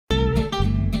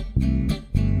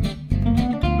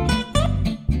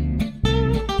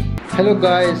Hello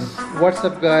guys, what's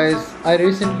up guys? I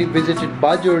recently visited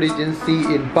Bajaur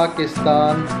Agency in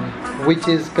Pakistan, which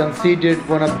is considered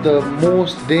one of the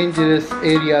most dangerous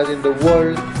areas in the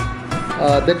world.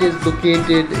 That is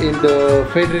located in the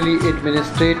Federally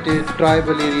Administrated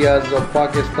Tribal Areas of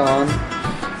Pakistan,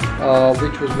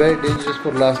 which was very dangerous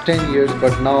for the last 10 years,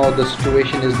 but now the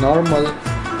situation is normal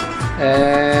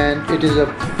and it is a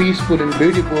peaceful and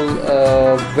beautiful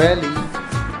valley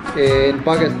in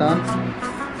Pakistan.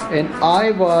 And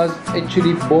I was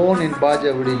actually born in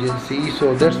Bajaur Agency,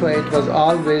 so that's why it was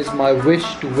always my wish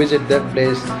to visit that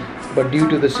place, but due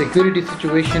to the security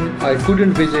situation I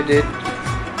couldn't visit it.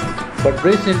 But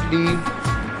recently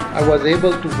I was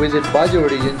able to visit Bajaur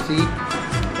Agency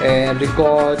and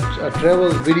record a travel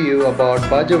video about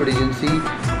Bajaur Agency,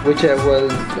 which I will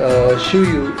show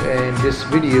you in this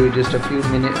video just a few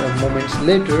moments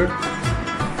later.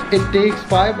 It takes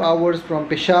 5 hours from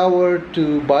Peshawar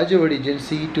to Bajaur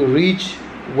Agency to reach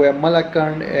where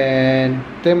Malakand and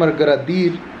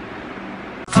Temargaradir.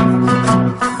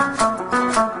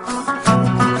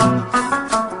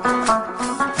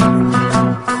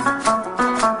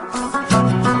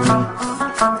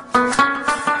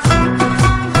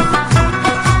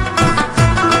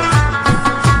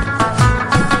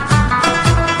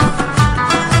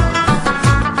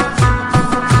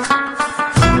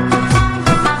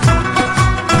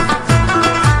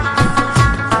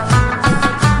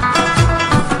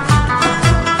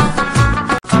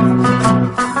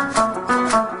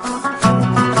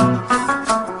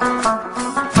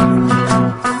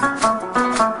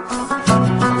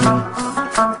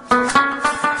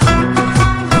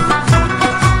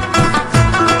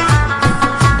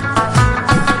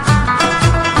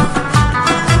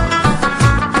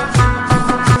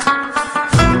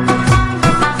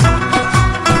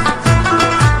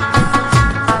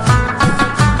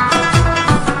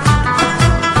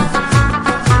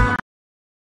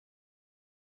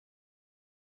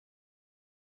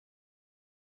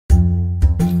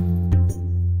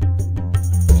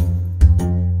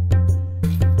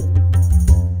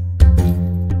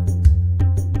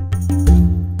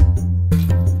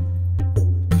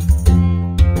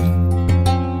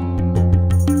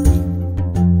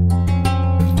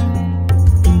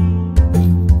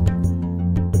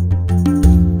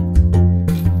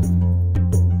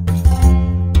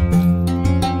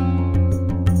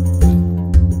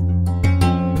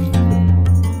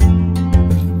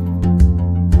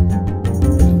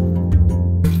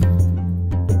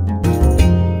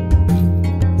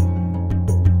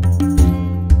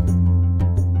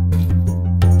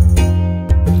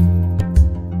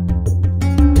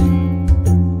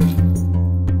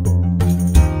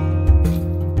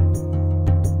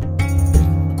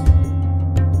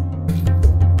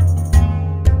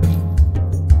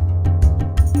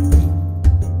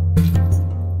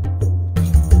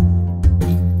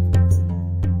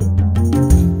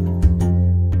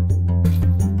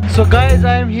 So guys,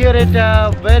 I am here at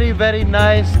a very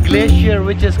nice glacier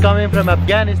which is coming from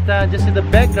Afghanistan. Just in the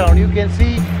background you can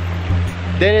see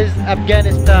there is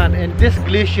Afghanistan, and this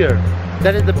glacier,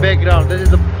 that is the background, that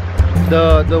is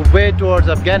the way towards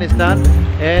Afghanistan.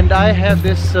 And I have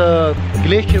this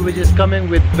glacier which is coming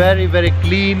with very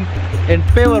clean and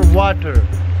pure water,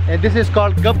 and this is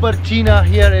called Gabbar China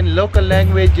here in local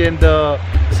language in the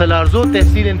Salarzo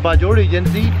Tehsil in Bajaur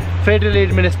Agency, Federally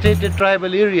Administrated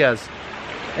Tribal Areas.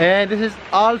 And this is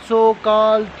also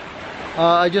called,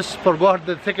 I just forgot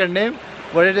the second name,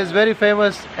 but it is very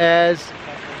famous as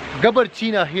Gabbar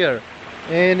China here.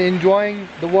 And enjoying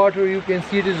the water, you can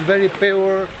see it is very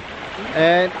pure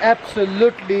and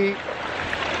absolutely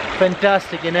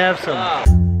fantastic and awesome. Wow.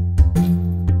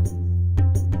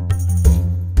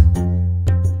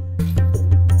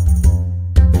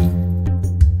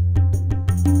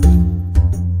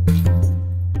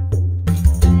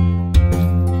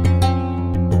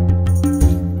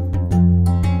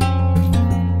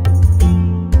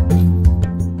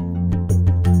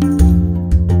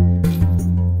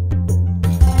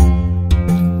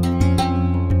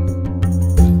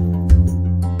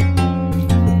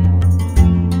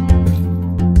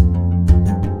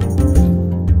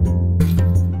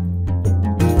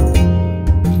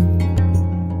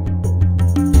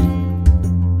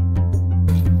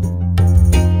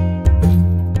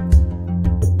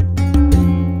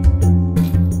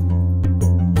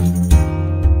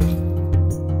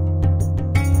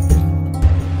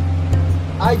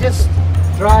 I just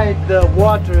tried the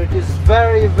water. It is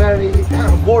very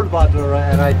cold water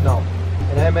right now,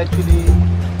 and I'm actually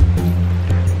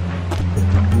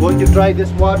going to try this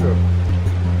water.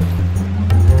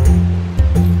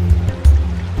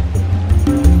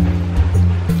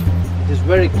 It is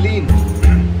very clean,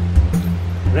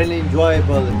 really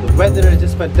enjoyable. The weather is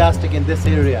just fantastic in this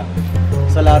area.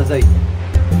 Salarzai.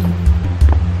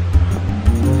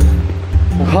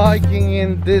 Hiking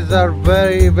in, these are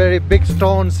very big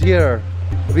stones here.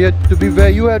 You have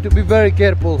to be very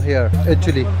careful here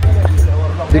actually,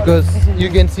 because you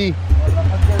can see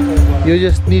you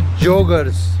just need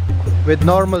joggers. With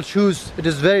normal shoes it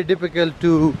is very difficult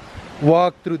to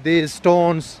walk through these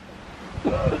stones,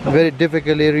 very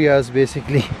difficult areas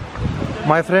basically.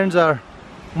 My friends are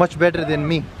much better than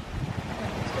me.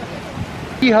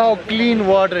 See how clean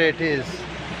water it is.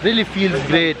 Really feels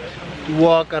great to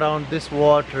walk around this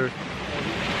water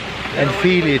and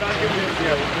feel it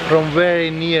from very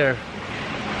near.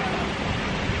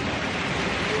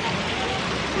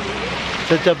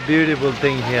 Such a beautiful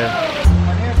thing here.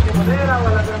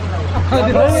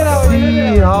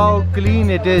 See how clean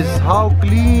it is, how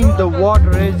clean the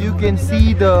water is. You can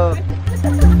see the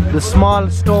small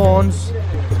stones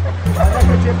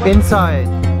inside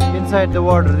the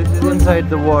water. This is inside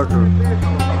the water.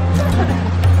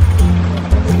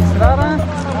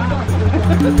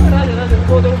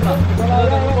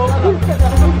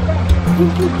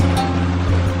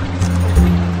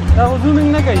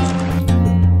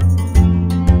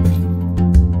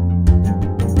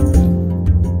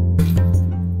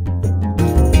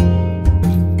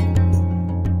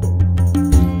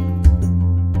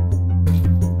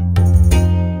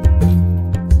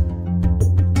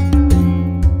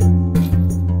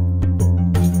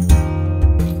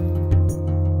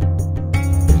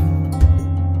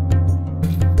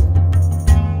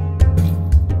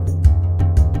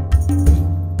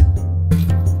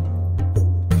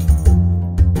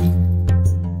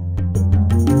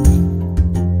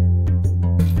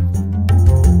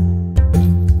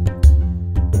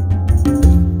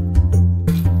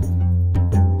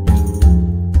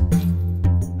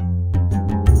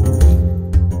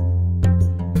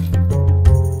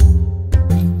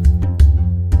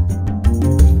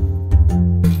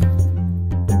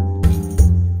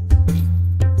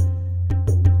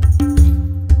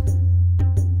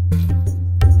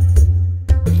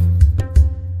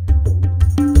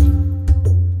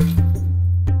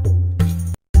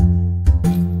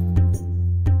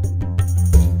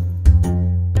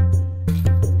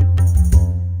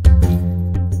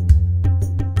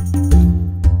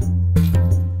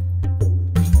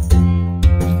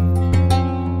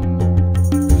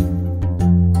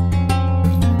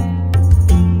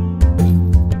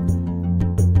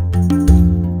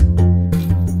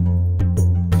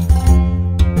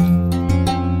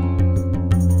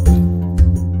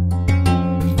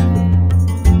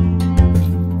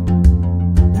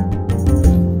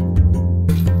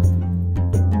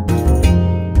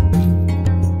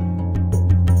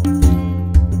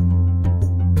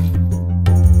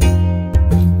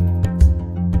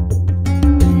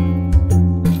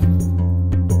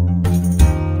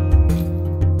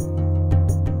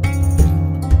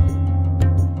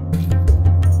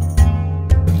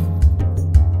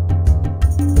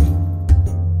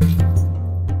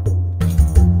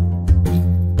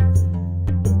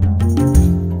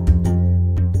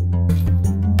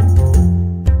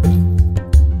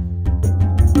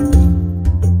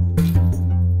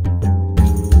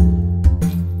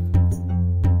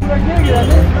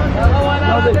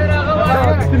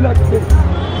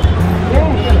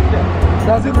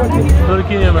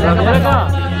 Turkiye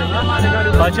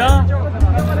Bacha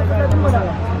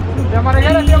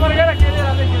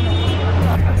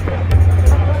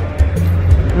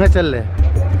ना चल ले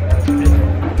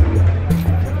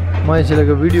मैं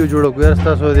चलेगा video जोड़ो कोई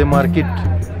रास्ता सो दे market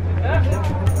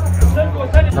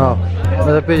हाँ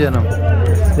मैं पे जाना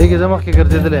देखिए जमा के कर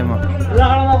देते ले माँ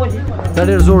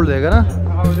तारे जोड़ देगा ना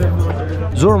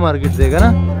जोड़ मार्केट देगा ना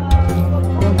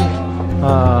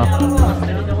हाँ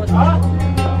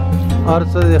और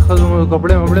सर खज़ों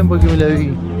कपड़े वपड़े पकी मिलेगी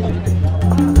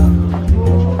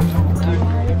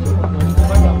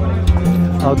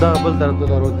अब दा बल तरफ तो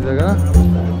रोटी देगा ना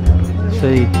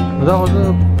सही दा हो तो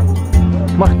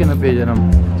मखना पे जनम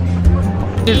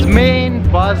This main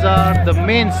bazaar, the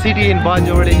main city in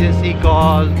Bajaur Agency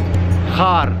called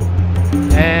Khar,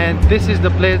 and this is the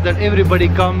place that everybody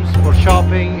comes for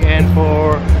shopping and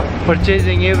for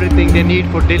purchasing everything they need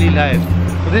for daily life.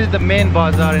 So this is the main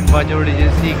bazaar in Bajaur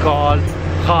Agency called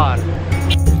Khar.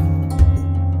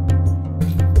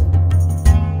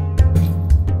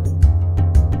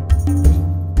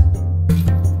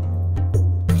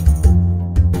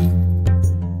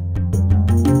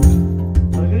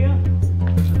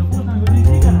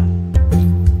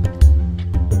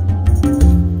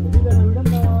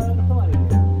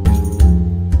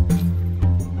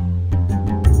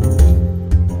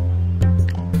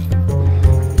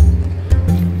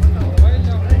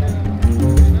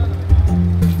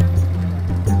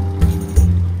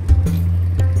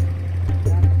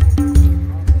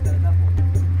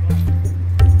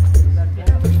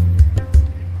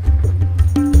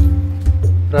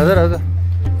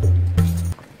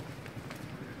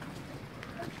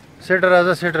 Set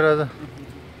Raja set Raja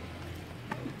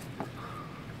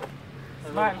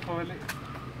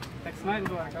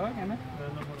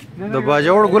the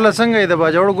बाजाउर गुला सँगै the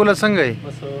बाजाउर गुला सँगै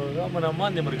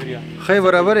खै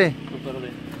बराबर है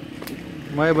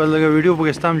मैं बदल का वीडियो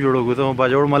पाकिस्तान में जोड़ोगे तो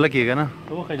बाजाउर माला किएगा ना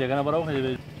तो वो जगह ना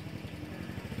बराबर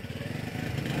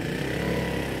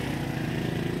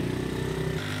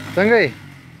सँगै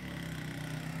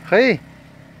खै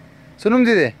सुनुम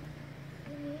दिदे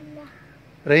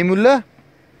रहीमुल्ला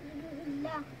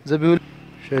जबीउल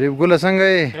शरीफ गुला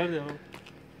सँगै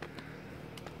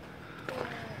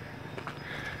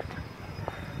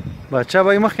बच्चा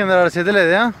भाई मखिन रसेदले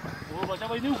दे वो बच्चा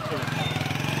भाई नहीं उठे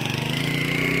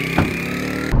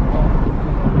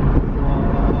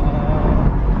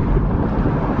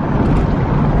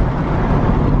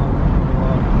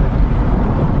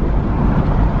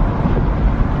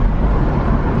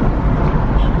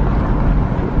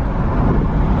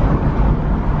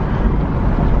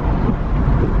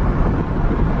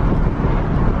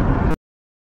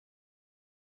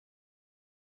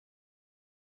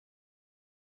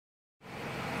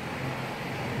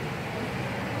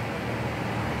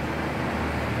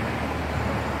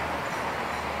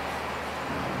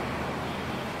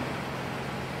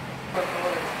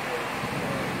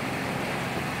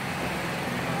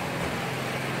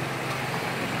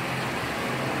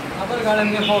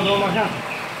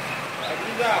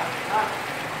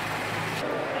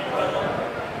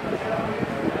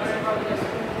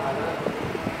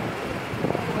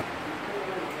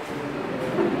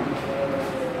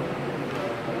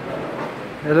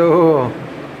Hello.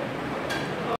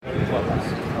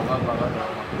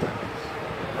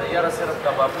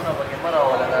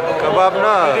 Kebab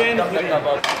na.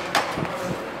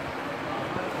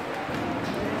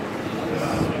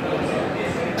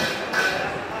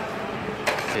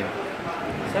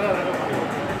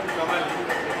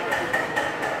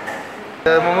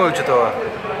 Mau ucito.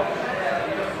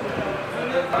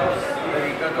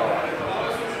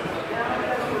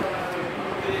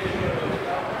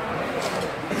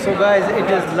 So guys, it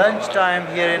is lunch time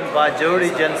here in Bajaur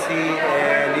Agency,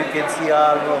 and you can see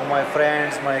all of my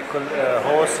friends, my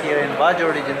hosts here in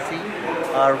Bajaur Agency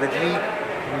are with me.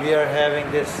 We are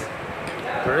having this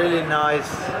really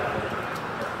nice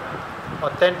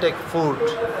authentic food,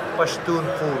 Pashtun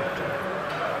food.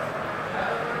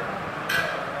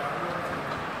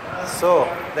 So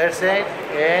that's it,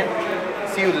 and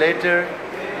see you later.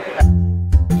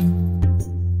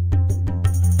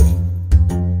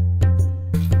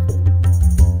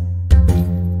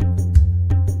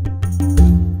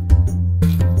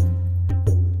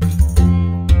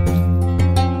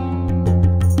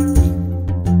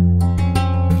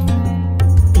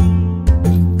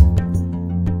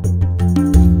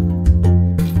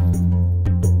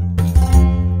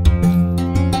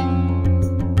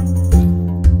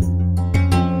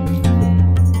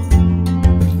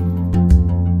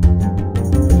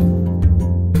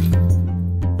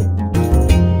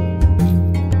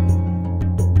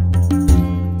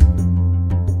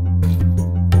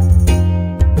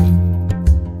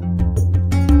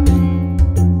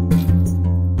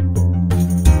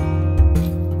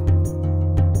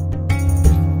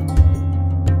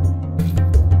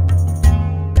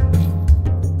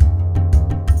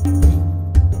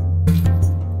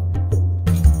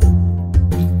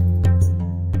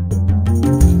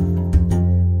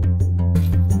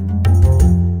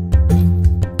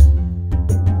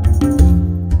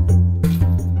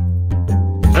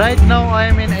 Right now I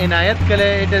am in Inayat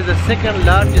Kale. It is the second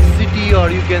largest city, or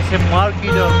you can say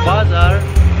market or bazaar,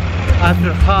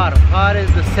 after Khar. Khar is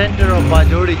the center of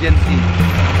Bajaur Agency,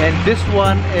 and this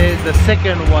one is the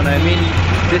second one. I mean,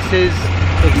 this is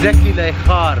exactly like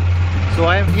Khar. So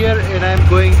I am here and I am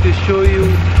going to show you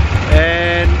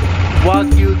and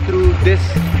walk you through this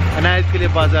Inayat Kale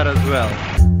bazaar as well.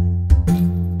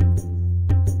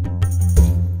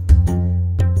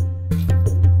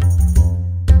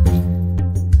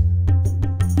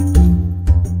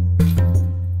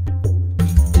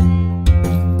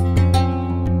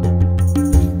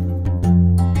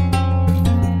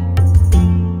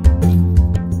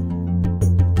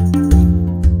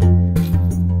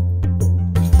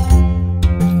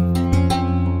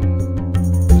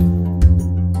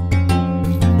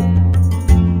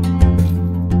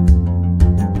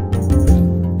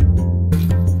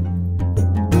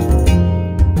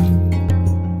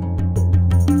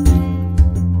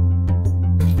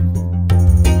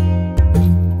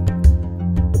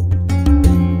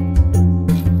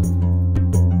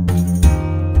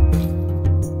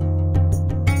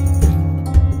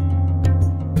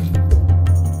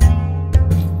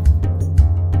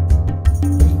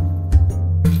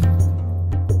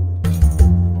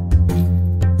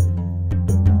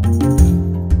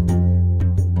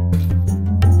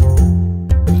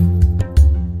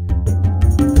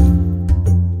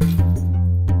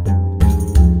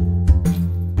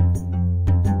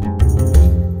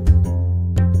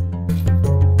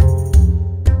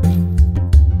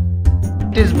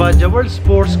 It is Bajaur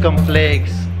Sports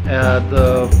Complex,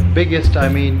 the biggest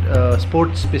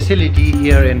sports facility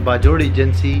here in Bajaur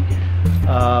Agency.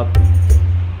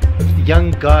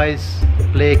 Young guys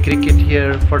play cricket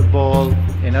here, football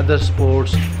and other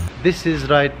sports. This is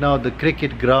right now the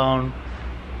cricket ground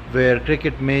where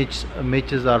cricket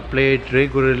matches are played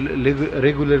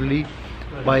regularly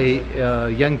by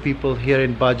young people here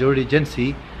in Bajaur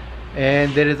Agency.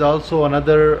 And there is also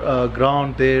another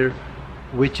ground there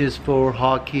which is for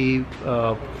hockey,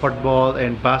 football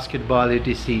and basketball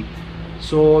etc.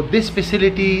 So this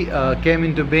facility came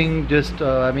into being just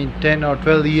 10 or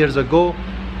 12 years ago,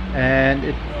 and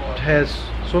it has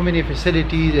so many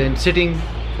facilities and sitting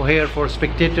for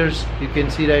spectators. You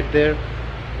can see right there.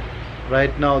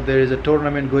 Right now there is a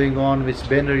tournament going on, which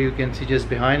banner you can see just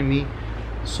behind me.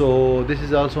 So this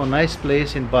is also a nice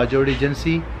place in Bajaur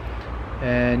Agency,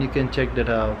 and you can check that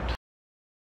out.